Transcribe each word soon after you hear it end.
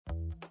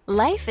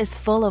Life is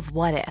full of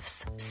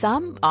what-ifs.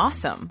 Some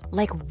awesome,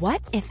 like what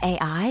if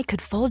AI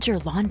could fold your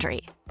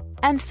laundry?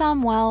 And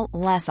some, well,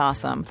 less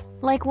awesome,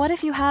 like what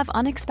if you have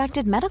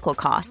unexpected medical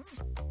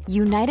costs?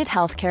 United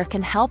Healthcare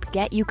can help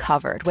get you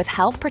covered with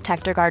Health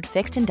Protector Guard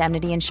fixed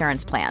indemnity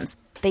insurance plans.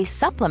 They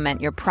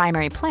supplement your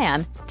primary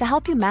plan to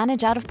help you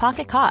manage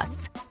out-of-pocket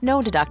costs.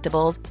 No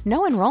deductibles,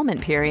 no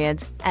enrollment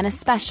periods, and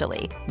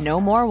especially no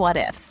more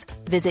what-ifs.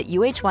 Visit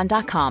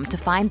uh1.com to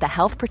find the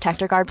Health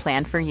Protector Guard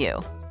plan for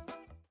you.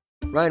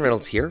 Ryan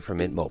Reynolds here from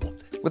Mint Mobile.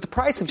 With the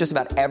price of just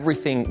about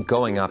everything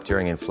going up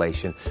during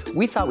inflation,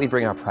 we thought we'd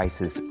bring our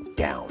prices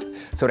down.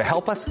 So to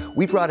help us,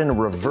 we brought in a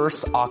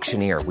reverse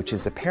auctioneer, which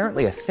is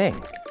apparently a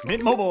thing.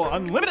 Mint Mobile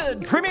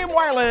Unlimited Premium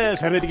Wireless.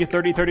 How to get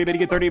 30, 30, how to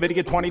get 30, how to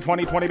get 20,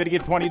 20, 20, how to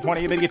get 20,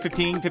 20, how to get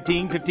 15,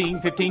 15,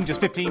 15, 15,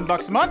 just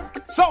 $15 a month?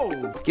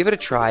 Sold! Give it a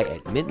try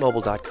at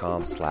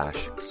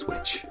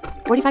mintmobile.com/switch.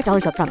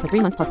 $45 up front for 3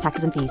 months plus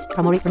taxes and fees.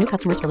 Promo rate for new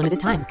customers for limited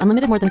time.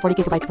 Unlimited more than 40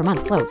 gigabytes per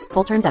month. Slows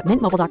full terms at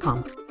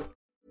mintmobile.com.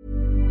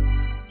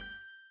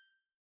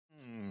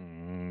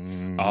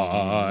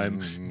 I'm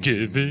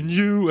giving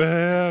you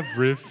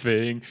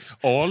everything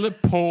all a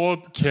pod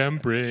can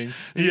bring.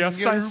 Yes,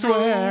 I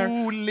swear.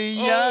 Oh,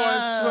 I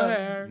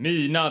swear.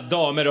 Mina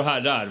damer och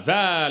herrar,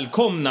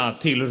 välkomna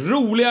till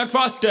Roliga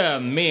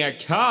kvarten med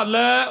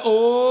Kalle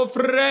och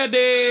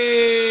Freddy.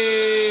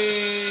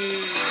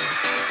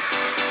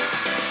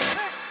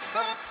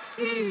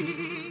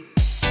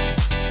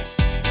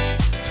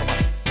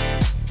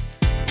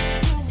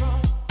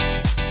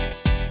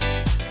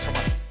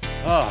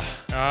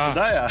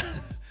 Sådär ja.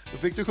 Då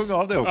fick du sjunga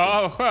av det också.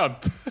 Ja,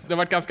 skönt. Det har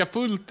varit ganska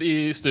fullt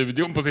i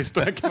studion på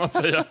sistone kan man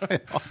säga. Ja,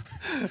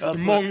 alltså,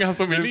 många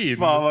som vill in.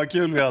 Fan vad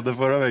kul vi hade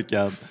förra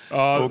veckan.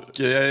 Ja. Och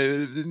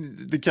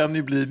det kan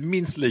ju bli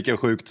minst lika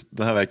sjukt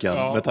den här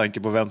veckan med tanke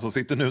på vem som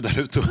sitter nu där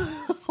ute och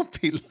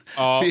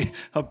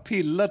han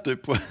pillar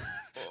typ på...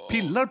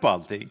 Pillar på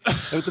allting. Jag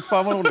vet inte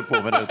fan vad han håller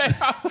på med det.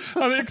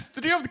 Han är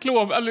extremt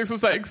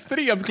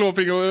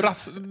klåfingrig och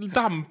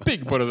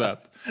dampig på det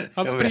sätt.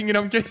 Han springer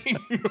omkring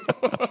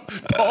och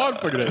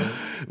tar på grejer.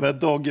 Men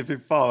Dogge, fy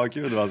fan vad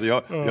kul. Alltså,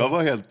 jag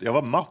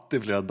var matt i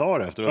flera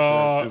dagar efter.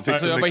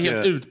 Jag var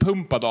helt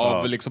utpumpad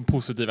av liksom,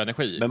 positiv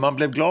energi. Men man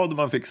blev glad om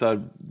man fick så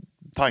här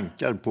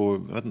tankar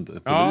på, jag vet inte,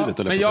 på livet.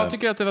 Eller men jag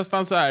tycker att det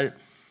var så här...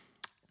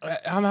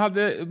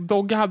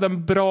 Dogge hade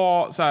en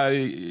bra så här,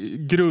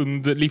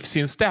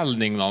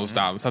 grundlivsinställning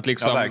någonstans. Att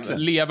liksom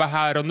leva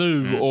här och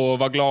nu och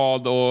vara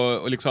glad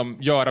och liksom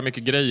göra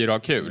mycket grejer och ha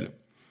kul.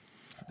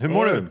 Hur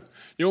mår du?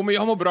 Jo, men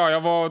jag mår bra.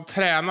 Jag var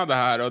tränade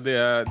här och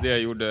det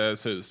gjorde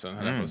susen,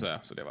 höll jag på att säga.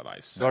 Så det var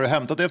nice. Har du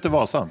hämtat dig efter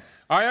Vasan?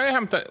 Ja, jag har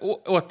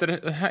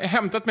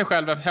hämtat mig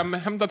själv.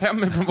 Hämtat hem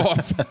mig från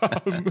Vasan.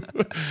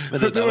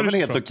 Men det var väl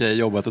helt okej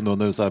jobbat ändå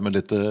nu så här med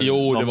lite...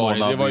 Jo, det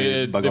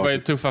var ju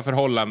tuffa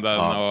förhållanden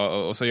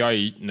och så jag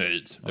är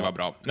nöjd. Det var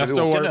bra.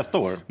 Nästa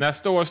år?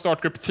 Nästa år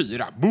startgrupp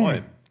 4. Boom!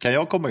 Oj. Kan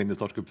jag komma in i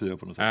startgrupp 4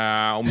 på något sätt?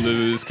 Om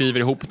du skriver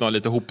ihop någon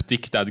lite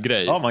hopdiktad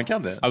grej. Ja, man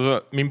kan det.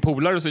 Alltså, min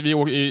polare, så vi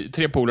åker,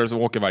 3 polare som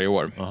åker varje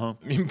år.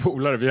 Min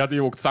polare, vi hade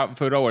ju åkt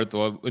förra året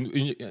då,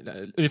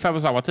 ungefär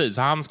på samma tid.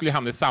 Så han skulle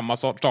hamna i samma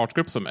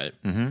startgrupp som mig.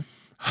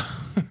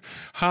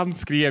 Han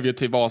skrev ju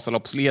till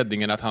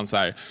Vasaloppsledningen att han så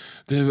här: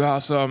 du,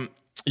 alltså,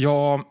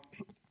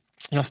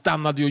 jag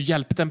stannade ju och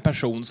hjälpte en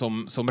person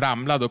som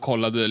ramlade och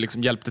kollade,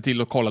 liksom hjälpte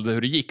till och kollade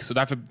hur det gick. Så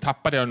därför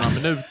tappade jag några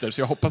minuter.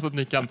 Så jag hoppas att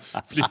ni kan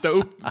flytta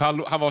upp.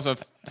 Han var så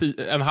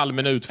en halv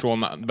minut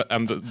från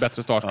en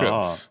bättre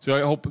startgrupp. Så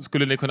jag hoppas,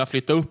 skulle ni kunna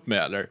flytta upp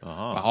med eller?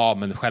 Ja,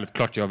 men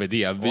självklart gör vi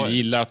det. Vi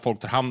gillar att folk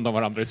tar hand om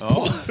varandra i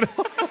spår.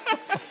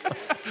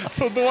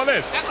 Så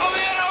dåligt. Jag kommer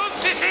göra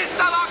upp till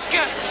sista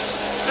backen.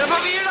 Det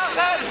får vi göra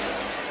själv.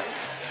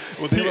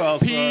 Och det var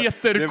alltså,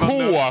 Peter K.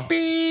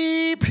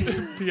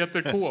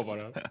 Peter K var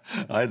det.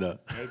 Nej då.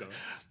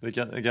 Det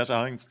kanske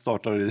han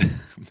startar i...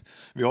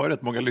 Vi har ju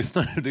rätt många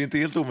lyssnare. Det är inte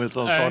helt omöjligt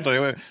att han startar.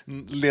 Jag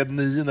led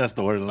 9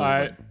 nästa år.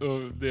 Nej,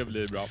 det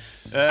blir bra.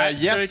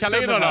 Gästen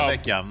den här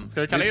veckan.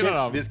 Ska vi kalla in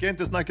honom? Vi ska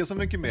inte snacka så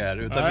mycket mer,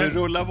 utan vi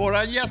rullar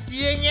våra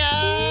gästgängar!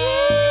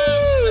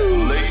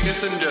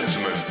 Ladies and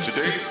gentlemen,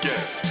 today's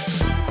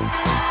guests.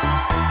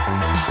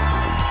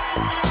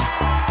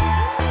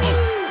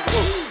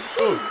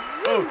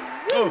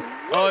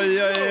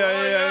 Oj.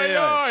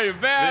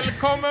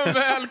 Välkommen,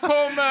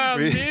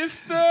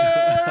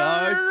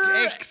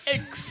 Mr. X.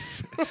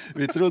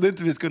 Vi trodde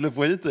inte vi skulle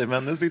få hit dig,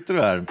 men nu sitter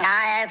du här. Ja,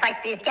 jag är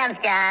faktiskt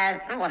ganska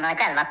förvånad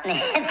själv att ni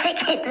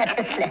fick hit mig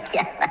till slut.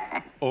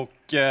 Och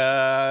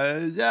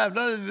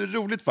jävla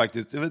roligt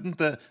faktiskt. Jag vet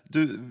inte,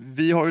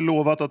 vi har ju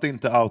lovat att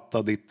inte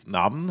outa ditt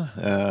namn.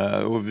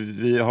 Och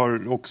vi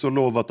har också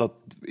lovat att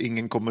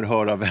ingen kommer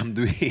höra vem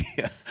du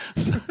är.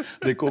 Så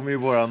det kommer ju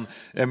våran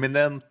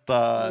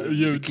eminenta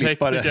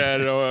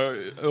ljudtekniker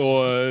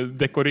och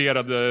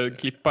dekorerade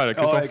klippare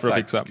Kristoffer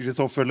fixa.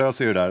 Kristoffer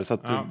löser ju det där, så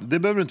att det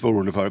behöver du inte vara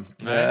orolig för.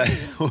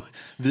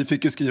 Vi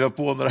fick ju skriva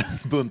på några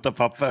bunta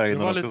papper. Det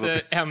var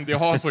lite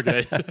NDHs och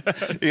grej.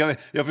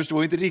 Jag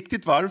förstår inte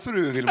riktigt varför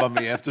du vill vara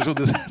med, eftersom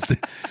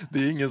det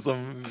är ingen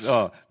som...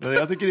 Ja, men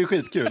jag tycker det är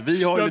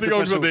skitkul. Jag tycker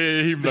också det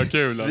är himla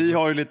kul. Alltså. Vi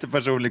har ju lite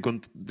personlig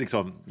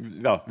liksom,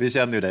 ja, vi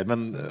känner ju dig,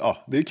 men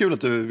ja, det är kul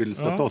att du vill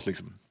stötta oss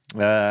liksom.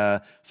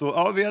 Så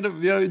ja, vi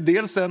har ju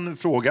dels en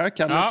fråga,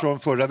 Kalle, från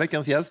förra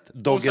veckans gäst.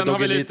 Och sen har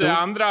vi lite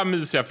andra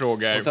mysiga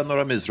frågor. Och sen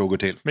några mysfrågor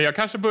till. Men jag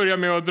kanske börjar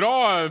med att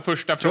dra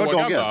första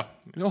frågan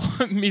då.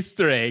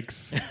 Mr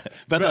X.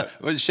 Vänta,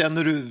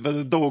 känner du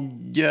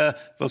Dogge,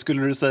 vad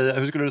skulle du säga,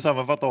 hur skulle du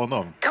sammanfatta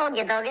honom?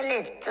 Dogge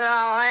lite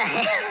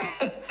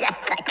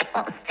jävla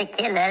konstig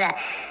kille det.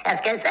 Jag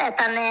skulle säga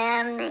att han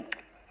är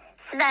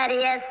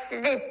Sveriges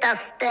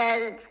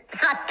vitaste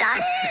svarta.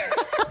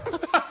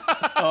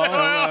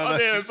 Ja,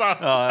 det är sant.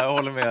 Ja, jag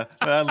håller med.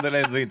 Men det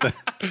är ändå inte.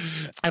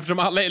 Eftersom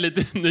alla är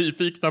lite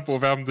nyfikna på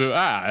vem du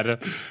är,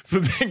 så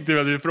tänkte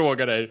jag att vi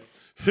frågar dig.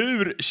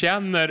 Hur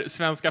känner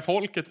svenska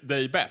folket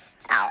dig bäst?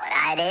 Ja,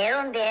 det är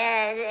om det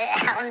är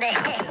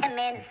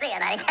min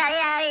senare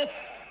karriär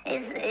i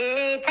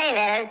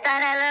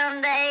tv-rutan eller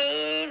om det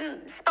är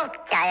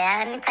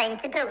sportkarriären. Ni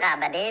tänker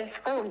programmet, det är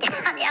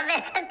frågan. Jag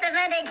vet inte,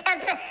 men det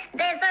kanske...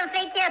 Det som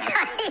fick jag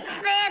ta hit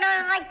med var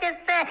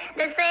faktiskt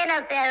det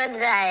senaste jag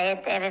undrar i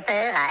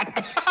TV4.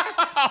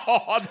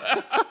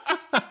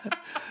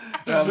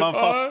 Ja, man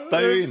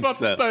fattar ju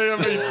inte.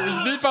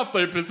 Vi fattar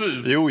ju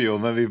precis. Jo,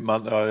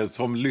 men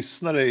som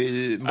lyssnare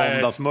i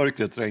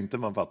måndagsmörkret tror jag inte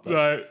man fattar.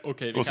 Nej,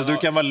 okay, och så du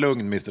kan vara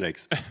lugn, Mr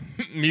X.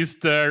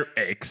 Mr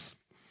X.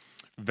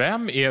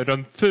 Vem är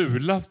den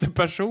fulaste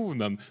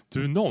personen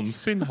du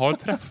någonsin har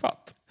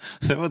träffat?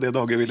 Det var det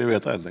Dagge ville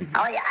veta helt enkelt.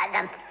 Ja,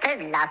 den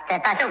fulaste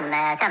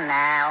personen jag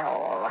känner,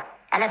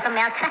 eller som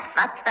jag har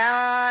träffat.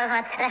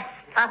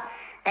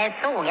 Det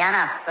är frågan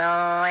alltså.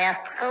 Jag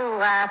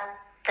tror att...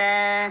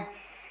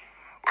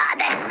 Ja,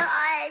 det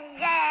var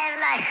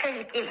jävla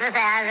sjukt i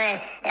procent.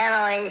 Jag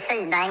var i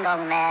Kina en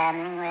gång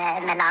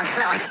med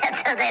landslaget.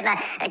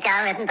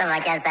 Jag vet inte om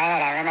man kan säga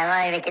det, men det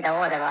var ju vilket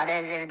år det var.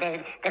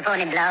 Det får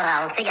ni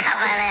blöra och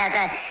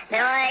det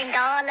var en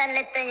galen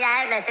liten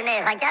jävla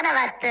kines. Han kan ha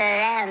varit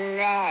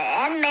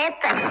en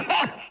meter,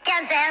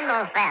 kanske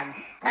 1,5.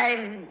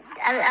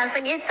 Han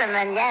såg ut som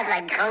en jävla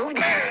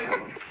groda.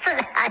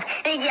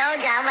 Jag och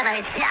grabbarna,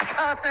 vi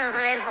pratar så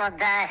väl på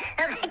där.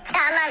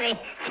 Kallar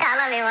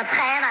vi vår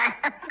tränare.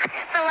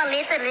 Som var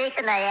lite lik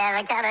den där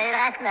jäveln. Kan du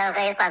räkna och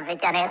resan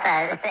fick han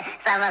heta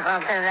samma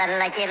som den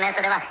där killen.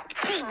 Så det var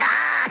Kina!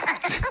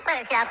 Så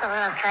vi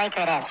skrattade och skrek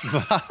vid det.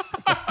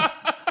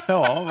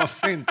 Ja,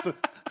 varför inte?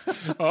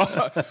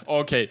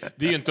 Okej,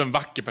 det är ju inte en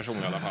vacker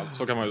person i alla fall.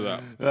 Så kan man ju säga.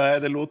 Nej,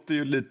 det låter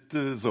ju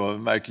lite så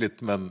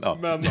märkligt, men ja.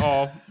 Men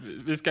ja,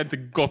 vi ska inte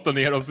gotta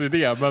ner oss i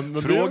det.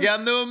 Men fråga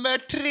nummer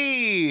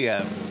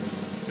 3.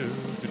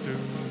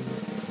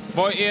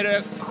 Vad är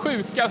det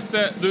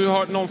sjukaste du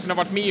har någonsin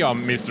varit med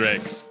om, Mr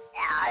X?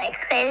 Ja, det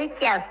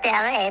sjukaste,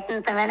 jag vet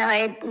inte. Men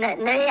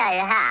nu är jag ju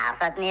här.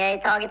 Så att ni har ju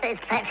tagit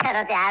ut mig för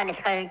något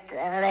jävligt sjukt.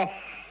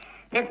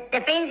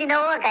 Det finns ju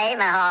några grejer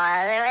man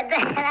har.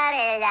 Det här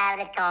är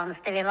jävligt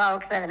konstigt. Vi var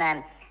också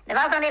det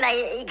var sån lilla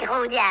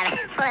grodjävel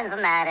på en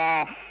sån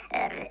där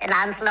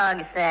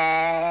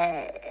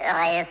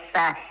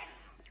landslagsresa.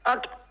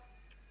 Och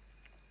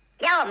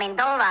jag och min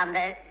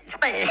dåvarande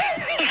fru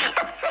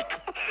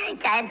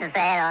kan jag inte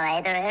säga då, nej.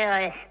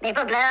 Ni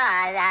får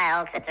blöra det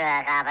här också, tror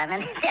jag, grabbar.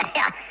 Men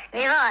ja,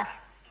 vi var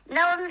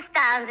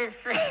någonstans i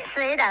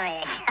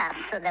Sydamerika.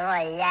 Så det var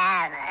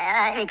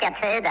jävla vilka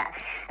tider.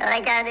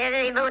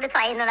 Vi borde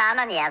ta in en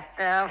annan gäst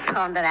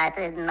från den här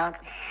tiden. Och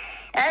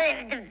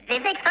vi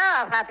fick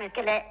för oss att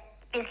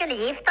vi skulle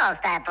gifta oss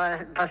där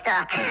på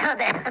stört.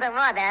 Och då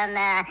var det en...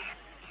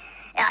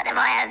 Ja,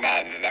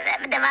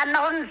 det var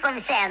någon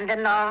som kände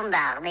någon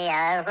där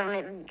nere.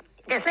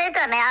 Det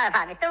slutade med i alla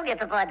fall. Vi stod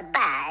uppe på ett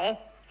berg.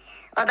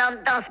 Och de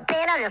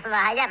spelade sådana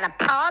här jävla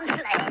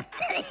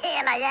panflöjter.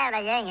 Hela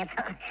jävla gänget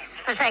som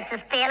försökte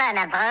spela den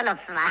här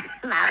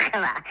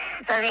bröllopsmarschen.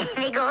 Så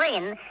vi går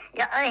in.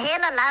 Ja,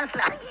 hela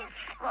landslaget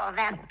och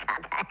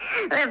väntade.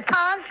 En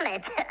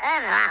panflöjt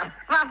överallt.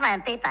 Var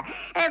man tittar.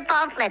 En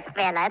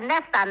panflöjtspelare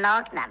nästan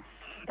nakna.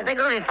 Och så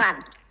går vi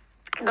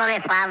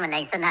fram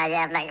längs den här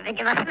jävla...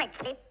 Det var som en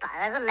klippa.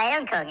 Det var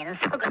Lejonkungen.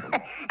 Så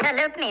höll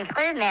upp min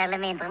fru mer eller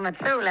mindre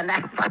mot solen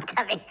där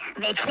borta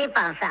vid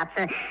klippan satt.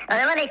 Och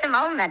det var liksom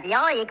omvänt.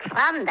 Jag gick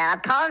fram där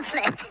och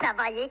panflöjterna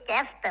bara gick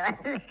efter.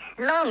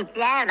 Långt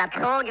jävla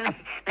tåg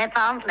med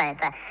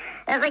panflöjter.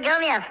 Och så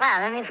går jag fram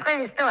och min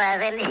fru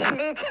står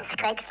lite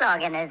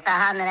skräckslagen nu. Så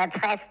han är den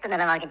prästen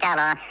eller vad man kan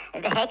kalla honom.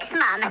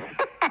 Häxman.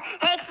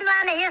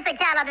 Häxmannen, just det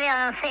kallade vi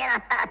honom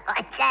senare. Det var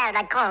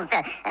jävla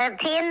konstigt.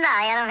 Pinnar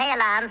genom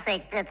hela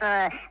ansiktet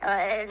och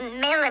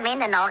mer eller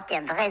mindre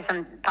naken. Precis som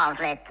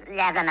pamflet,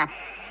 jävlarna.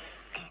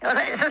 Och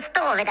så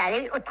står vi där, det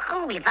är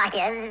otroligt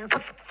vackert.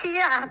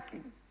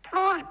 På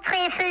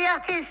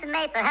 3-4 tusen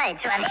meter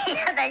höjd tror jag.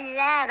 Det är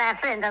jävla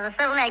fint. Och så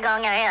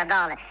solnedgångar hela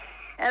dagen.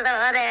 Och då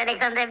var det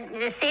liksom, det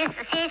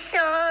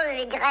syrsor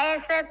i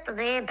gräset och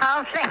det är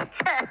pamflet.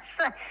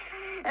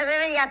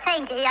 Jag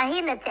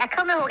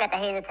kommer ihåg att jag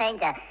hinner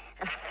tänka,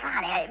 vad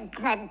fan är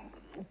den här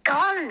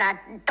galna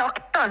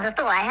doktorn som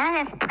står här, han är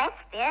en präst,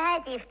 det här är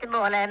ett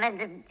giftermål,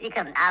 men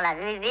liksom alla,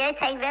 vi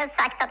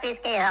har sagt att vi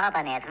ska göra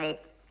det ner, så vi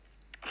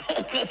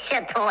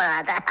kör på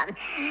det.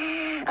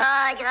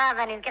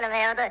 Grabbar, nu ska de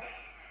med, och då, i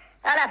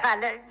alla fall,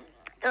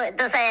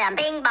 då säger han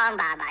bing bang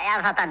bang.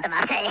 Jag fattar inte vad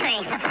han säger.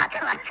 Ingen fattar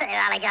vad han säger.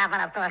 Alla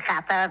grabbarna står och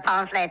skrattar och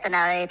panflöjterna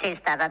är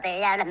tysta. Så det är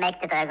ett jävla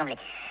mäktigt ögonblick.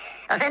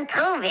 Och sen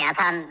tror vi att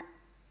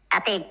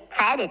det är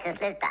färdigt till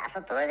slut där. Så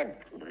då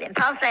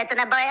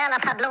panflöjterna börjar i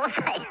alla fall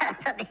blåsa igen.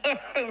 Så det är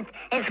fint.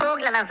 Det är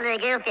fåglarna som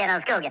flyger upp genom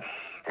skogen.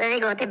 Så vi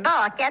går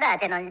tillbaka där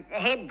till någon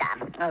hydda.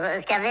 Och så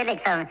ska vi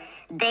liksom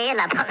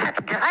dela på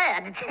något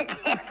bröd.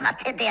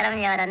 Det är det de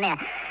gör där nere.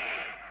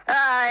 Ja,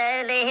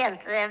 det är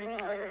helt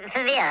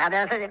förvirrad.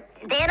 Så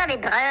delar vi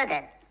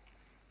brödet.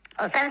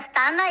 Och sen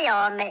stannar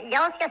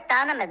jag ska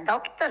stanna med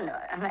doktorn då.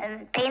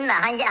 Pinnar.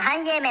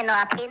 Han ger mig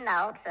några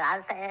pinnar också.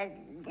 Alltså,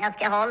 jag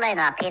ska hålla i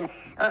några pinnar.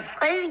 Och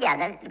frugan,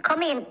 det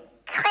kom in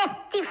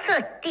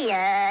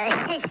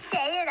 30-40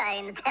 tjejer där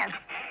inne.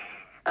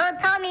 Och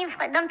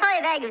de tar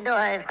iväg då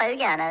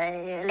frugan och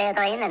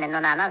leder in henne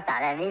någon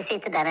annanstans. Vi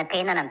sitter där med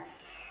pinnarna.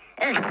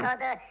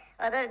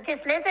 Och då, till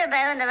slut började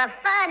jag undra, vad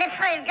fan är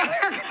frugan?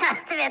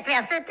 Du vet, vi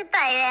har suttit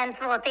där i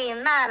 1-2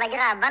 timmar. Alla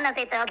grabbarna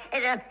sitter också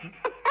runt.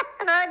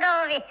 Då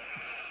går vi.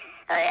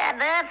 Och jag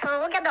börjar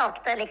fråga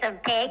doktorn, liksom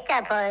peka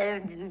på,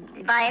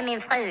 vad är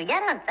min fruga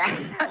någonstans?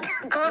 Då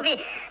går vi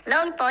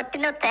långt bort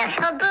till något där.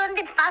 Jag har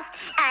bundit fast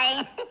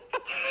tjejen.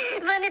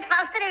 Bundit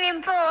fast den i min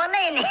påle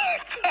in i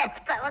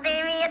käften. Och det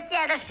är helt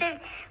jävla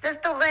sjukt. Det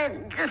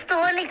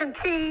står liksom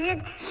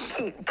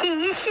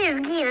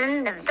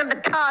 10-20 som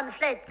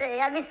panflöjt.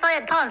 Ja, vi sa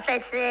ju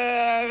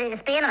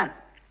panflöjtsspelarna.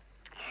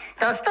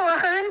 De står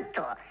runt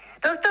då.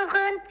 De står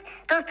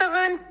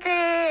runt,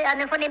 ja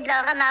nu får ni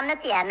blöra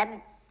namnet igen.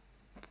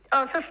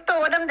 Och så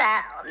står de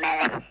där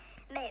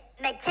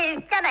med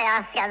kukarna,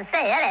 jag ska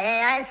säga det.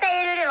 Jag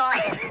säger hur det var.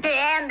 Det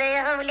är ändå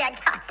roliga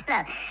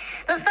kvarten.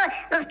 Då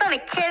står vi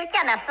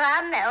kukarna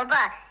framme och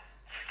bara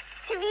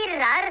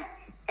svirrar.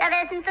 Jag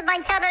vet inte,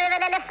 man kallar det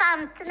väl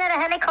elefanten eller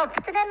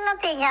helikoptern eller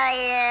någonting här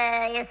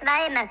i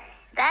Sverige. Men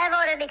där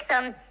var det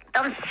liksom,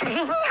 de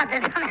svingade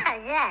de här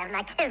jävla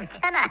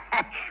kukarna.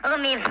 Och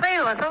min fru,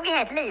 hon såg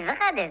helt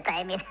livrädd ut där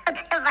i mitt.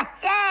 Det var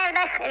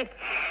jävla sjukt.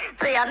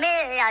 Så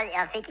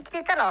jag fick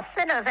knyta loss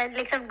den och så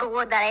liksom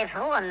gå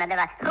därifrån. Men det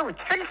var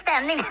hotfull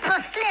stämning på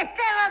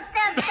slutet, måste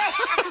jag säga.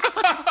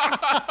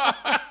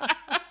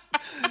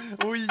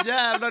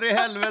 Jävlar i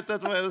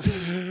helvetet. Den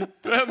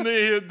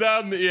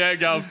är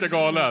ganska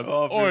galen.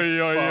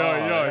 Oj.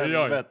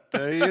 Helvete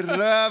i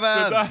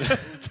röven.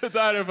 Det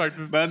där är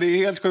faktiskt... Men det är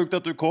helt sjukt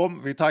att du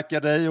kom. Vi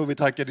tackar dig och vi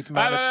tackar ditt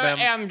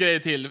management. En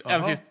grej till.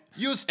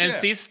 En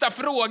sista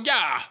fråga.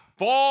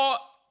 Vad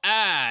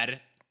är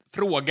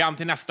frågan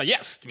till nästa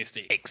gäst, Mr.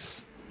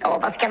 X?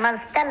 Vad ska man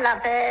ställa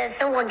för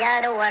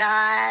fråga då?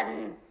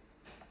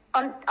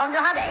 Om du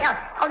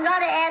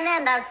hade en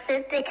enda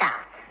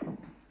superkraft,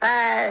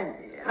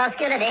 vad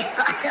skulle det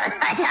vara?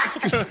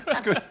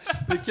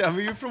 Det kan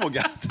vi ju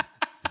fråga.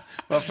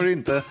 Varför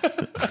inte?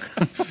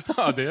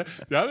 Ja, det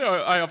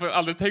hade jag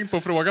aldrig tänkt på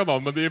att fråga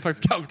någon, men det är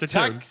faktiskt ganska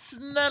kul. Tack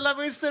snälla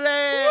Mr. X!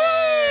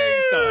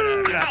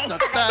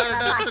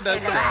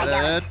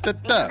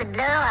 Det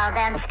blöar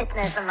ordentligt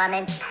nu som man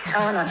inte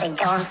tror någonting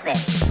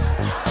konstigt.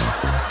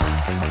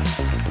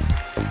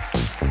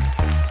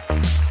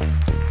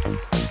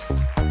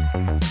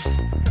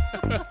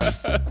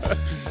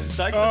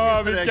 Tack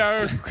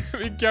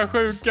vilka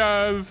sjuka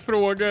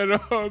frågor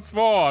och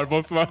svar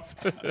måste man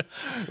säga.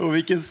 Och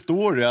vilken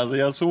story. Alltså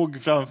jag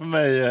såg framför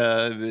mig,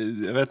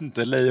 jag vet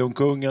inte,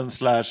 Lejonkungen /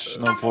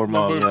 någon form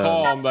av...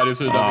 vulkan där i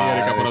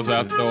Sydamerika på något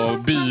sätt. Och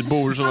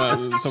bybor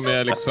som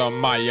är liksom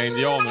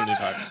Maya-indianer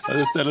ungefär. Ja,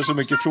 det ställer så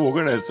mycket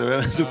frågor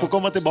där. Du får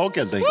komma tillbaka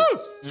helt enkelt.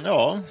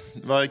 Ja,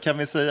 vad kan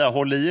vi säga?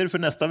 Håll i er för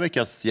nästa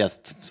veckas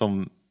gäst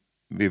som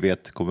vi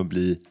vet kommer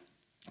bli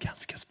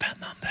ganska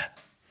spännande.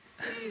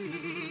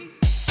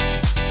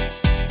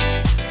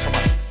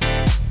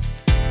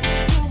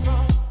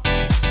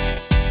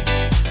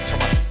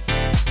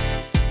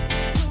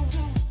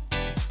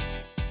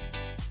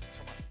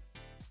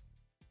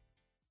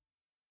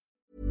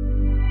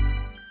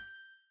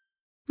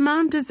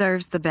 Mom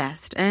deserves the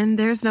best, and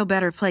there's no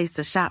better place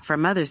to shop for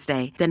Mother's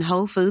Day than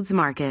Whole Foods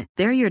Market.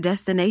 They're your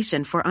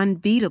destination for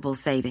unbeatable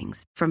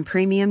savings, from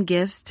premium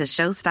gifts to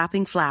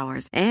show-stopping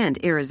flowers and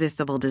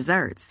irresistible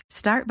desserts.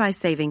 Start by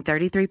saving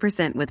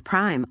 33% with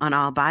Prime on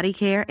all body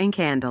care and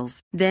candles.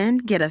 Then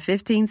get a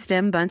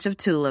 15-stem bunch of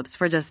tulips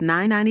for just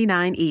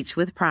 $9.99 each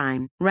with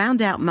Prime.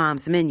 Round out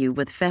Mom's menu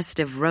with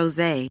festive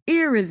rosé,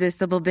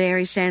 irresistible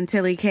berry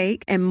chantilly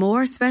cake, and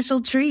more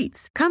special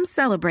treats. Come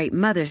celebrate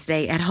Mother's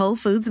Day at Whole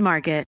Foods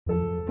Market.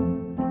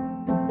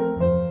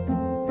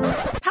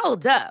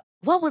 Hold up.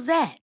 What was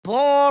that?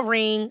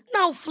 Boring.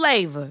 No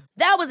flavor.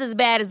 That was as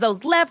bad as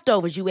those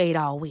leftovers you ate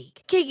all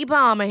week. Keke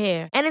Palmer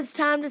here, and it's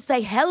time to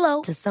say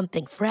hello to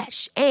something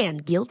fresh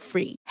and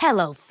guilt-free.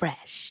 Hello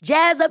Fresh.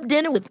 Jazz up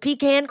dinner with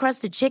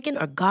pecan-crusted chicken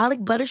or garlic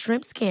butter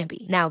shrimp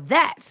scampi. Now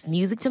that's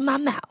music to my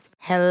mouth.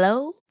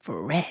 Hello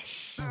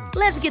Fresh.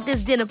 Let's get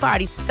this dinner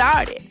party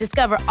started.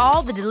 Discover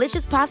all the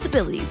delicious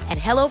possibilities at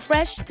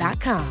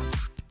hellofresh.com.